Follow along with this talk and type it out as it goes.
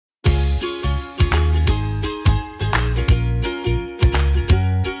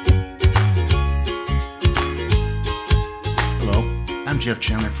Jeff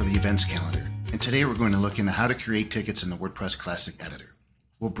Chandler for the Events Calendar, and today we're going to look into how to create tickets in the WordPress Classic Editor.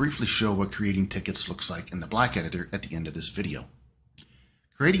 We'll briefly show what creating tickets looks like in the block editor at the end of this video.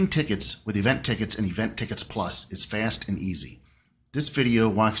 Creating tickets with Event Tickets and Event Tickets Plus is fast and easy. This video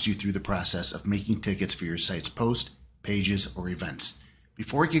walks you through the process of making tickets for your site's posts, pages, or events.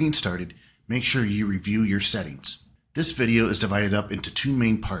 Before getting started, make sure you review your settings. This video is divided up into two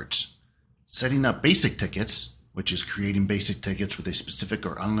main parts: setting up basic tickets, which is creating basic tickets with a specific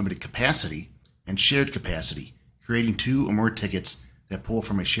or unlimited capacity, and shared capacity, creating two or more tickets that pull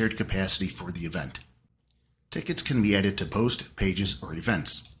from a shared capacity for the event. Tickets can be added to posts, pages, or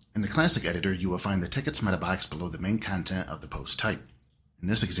events. In the Classic Editor, you will find the Tickets meta box below the main content of the post type. In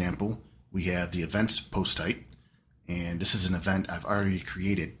this example, we have the Events post type, and this is an event I've already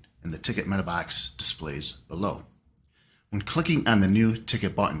created, and the Ticket meta box displays below. When clicking on the New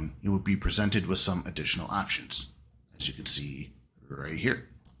Ticket button, you will be presented with some additional options, as you can see right here.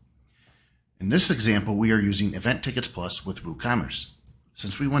 In this example, we are using Event Tickets Plus with WooCommerce.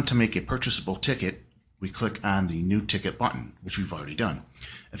 Since we want to make a purchasable ticket, we click on the New Ticket button, which we've already done.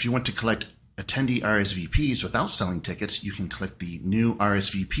 If you want to collect attendee RSVPs without selling tickets, you can click the New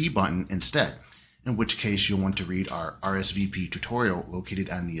RSVP button instead, in which case you'll want to read our RSVP tutorial located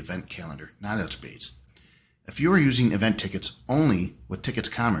on the Event Calendar knowledge base. If you are using event tickets only with Tickets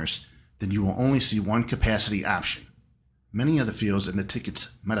Commerce, then you will only see one capacity option. Many of the fields in the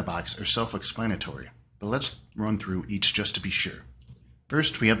Tickets meta box are self-explanatory, but let's run through each just to be sure.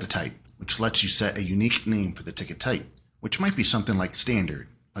 First, we have the type, which lets you set a unique name for the ticket type, which might be something like standard,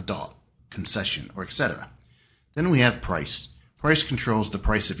 adult, concession, or etc. Then we have price. Price controls the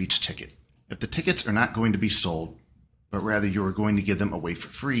price of each ticket. If the tickets are not going to be sold, but rather you are going to give them away for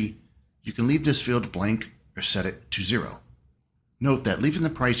free, you can leave this field blank or set it to 0. Note that leaving the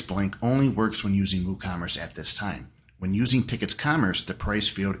price blank only works when using WooCommerce at this time. When using Tickets Commerce, the price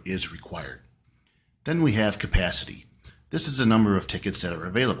field is required. Then we have capacity. This is the number of tickets that are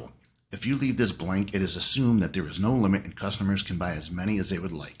available. If you leave this blank, it is assumed that there is no limit and customers can buy as many as they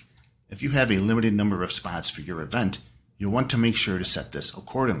would like. If you have a limited number of spots for your event, you'll want to make sure to set this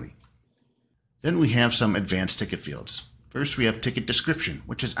accordingly. Then we have some advanced ticket fields. First, we have ticket description,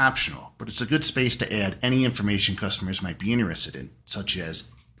 which is optional, but it's a good space to add any information customers might be interested in, such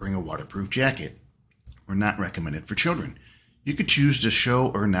as bring a waterproof jacket, or not recommended for children. You could choose to show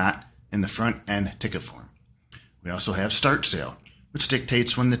or not in the front end ticket form. We also have start sale, which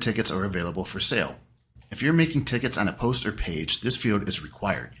dictates when the tickets are available for sale. If you're making tickets on a post or page, this field is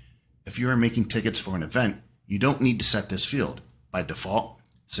required. If you are making tickets for an event, you don't need to set this field. By default,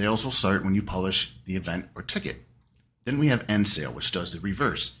 sales will start when you publish the event or ticket. Then we have end sale, which does the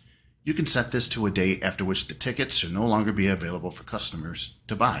reverse. You can set this to a date after which the tickets should no longer be available for customers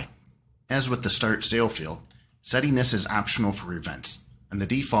to buy. As with the start sale field, setting this is optional for events, and the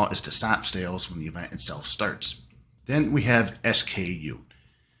default is to stop sales when the event itself starts. Then we have SKU.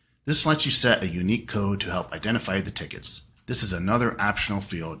 This lets you set a unique code to help identify the tickets. This is another optional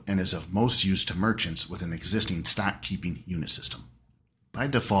field and is of most use to merchants with an existing stock keeping unit system. By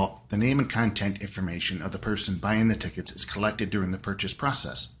default, the name and contact information of the person buying the tickets is collected during the purchase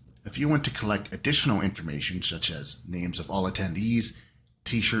process. If you want to collect additional information such as names of all attendees,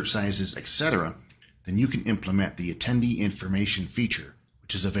 t-shirt sizes, etc., then you can implement the Attendee Information feature,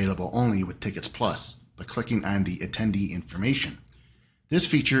 which is available only with Tickets Plus, by clicking on the Attendee Information. This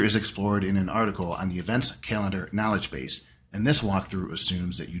feature is explored in an article on the Events Calendar knowledge base, and this walkthrough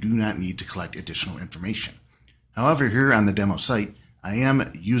assumes that you do not need to collect additional information. However, here on the demo site, I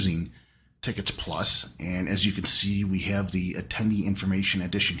am using Tickets Plus, and as you can see, we have the Attendee Information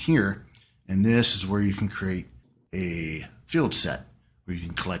edition here, and this is where you can create a field set where you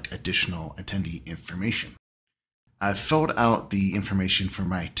can collect additional attendee information. I've filled out the information for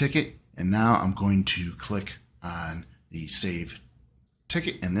my ticket, and now I'm going to click on the Save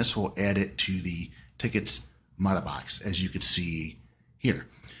Ticket, and this will add it to the Tickets meta box, as you can see here.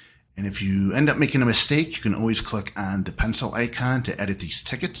 And if you end up making a mistake, you can always click on the pencil icon to edit these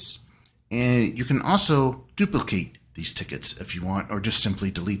tickets. And you can also duplicate these tickets if you want, or just simply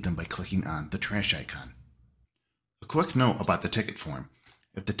delete them by clicking on the trash icon. A quick note about the ticket form.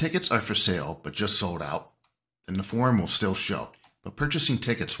 If the tickets are for sale but just sold out, then the form will still show, but purchasing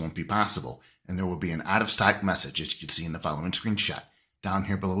tickets won't be possible, and there will be an out of stock message, as you can see in the following screenshot. Down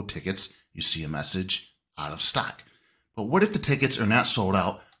here below tickets, you see a message, out of stock. But what if the tickets are not sold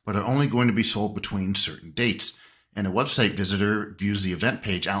out, but are only going to be sold between certain dates, and a website visitor views the event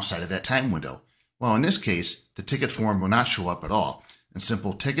page outside of that time window? Well, in this case, the ticket form will not show up at all, and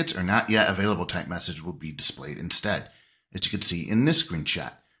simple tickets are not yet available type message will be displayed instead. As you can see in this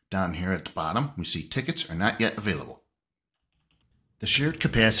screenshot, down here at the bottom, we see tickets are not yet available. The shared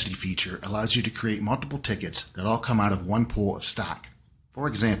capacity feature allows you to create multiple tickets that all come out of one pool of stock. For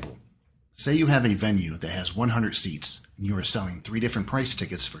example, say you have a venue that has 100 seats and you are selling 3 different price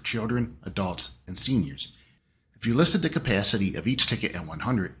tickets for children, adults, and seniors. If you listed the capacity of each ticket at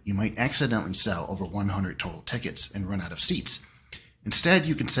 100, you might accidentally sell over 100 total tickets and run out of seats. Instead,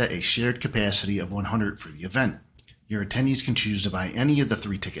 you can set a shared capacity of 100 for the event. Your attendees can choose to buy any of the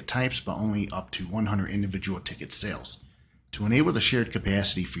 3 ticket types, but only up to 100 individual ticket sales. To enable the shared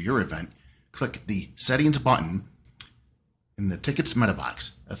capacity for your event, click the Settings button in the Tickets meta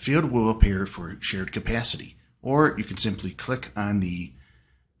box. A field will appear for shared capacity, or you can simply click on the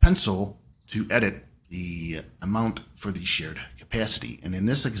pencil to edit the amount for the shared capacity. And in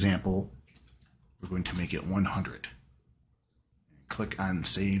this example, we're going to make it 100. Click on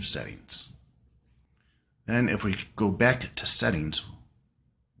Save Settings. Then if we go back to Settings,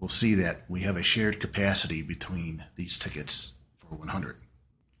 we'll see that we have a shared capacity between these tickets for 100.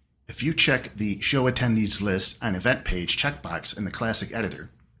 If you check the Show Attendees List on Event Page checkbox in the Classic Editor,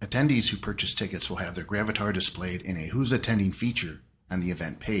 attendees who purchase tickets will have their gravatar displayed in a Who's Attending feature on the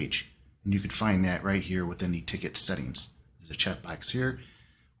event page. And you can find that right here within the ticket settings. There's a checkbox here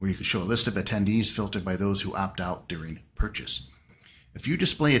where you can show a list of attendees filtered by those who opt out during purchase. If you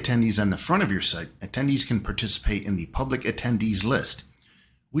display attendees on the front of your site, attendees can participate in the Public Attendees List.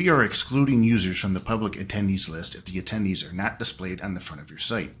 We are excluding users from the Public Attendees List if the attendees are not displayed on the front of your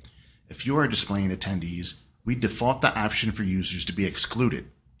site. If you are displaying attendees, we default the option for users to be excluded,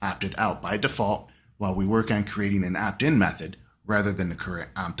 opted out by default, while we work on creating an opt-in method rather than the current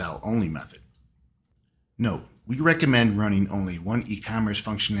opt-out only method. Note, we recommend running only one e-commerce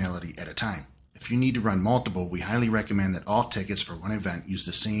functionality at a time. If you need to run multiple, we highly recommend that all tickets for one event use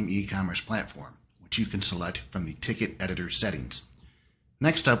the same e-commerce platform, which you can select from the Ticket Editor settings.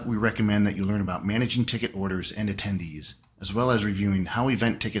 Next up, we recommend that you learn about managing ticket orders and attendees, as well as reviewing how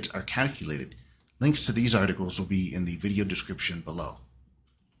event tickets are calculated. Links to these articles will be in the video description below.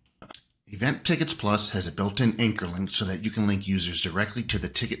 Event Tickets Plus has a built-in anchor link so that you can link users directly to the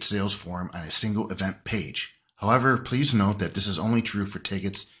ticket sales form on a single event page. However, please note that this is only true for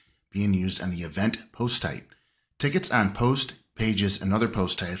tickets being used on the event post type. Tickets on post, pages, and other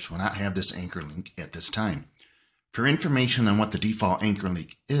post types will not have this anchor link at this time. For information on what the default anchor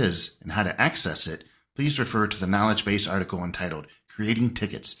link is and how to access it, please refer to the knowledgebase article entitled Creating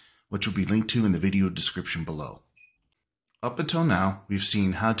Tickets, which will be linked to in the video description below. Up until now, we've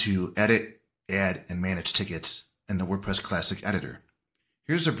seen how to edit, add, and manage tickets in the WordPress Classic Editor.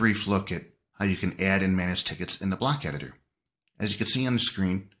 Here's a brief look at how you can add and manage tickets in the block editor. As you can see on the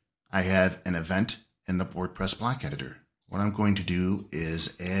screen, I have an event in the WordPress block editor. What I'm going to do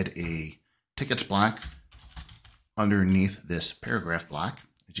is add a tickets block underneath this paragraph block.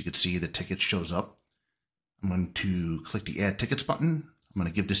 As you can see, the ticket shows up. I'm going to click the Add Tickets button. I'm going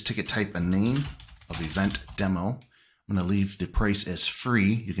to give this ticket type a name of Event Demo. I'm going to leave the price as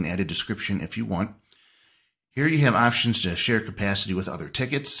free. You can add a description if you want. Here you have options to share capacity with other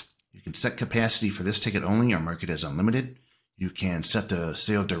tickets. You can set capacity for this ticket only or mark it as unlimited. You can set the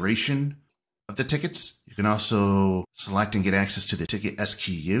sale duration of the tickets. You can also select and get access to the ticket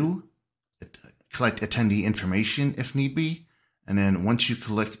SKU, collect attendee information if need be. And then once you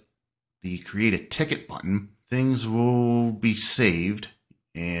click the Create a Ticket button, things will be saved.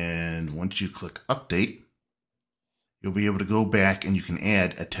 And once you click Update, you'll be able to go back and you can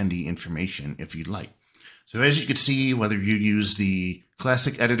add attendee information if you'd like. So as you can see, whether you use the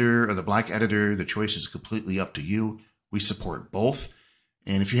Classic Editor or the Block Editor, the choice is completely up to you. We support both.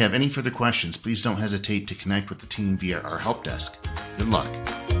 And if you have any further questions, please don't hesitate to connect with the team via our help desk. Good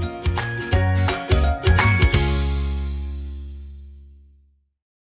luck.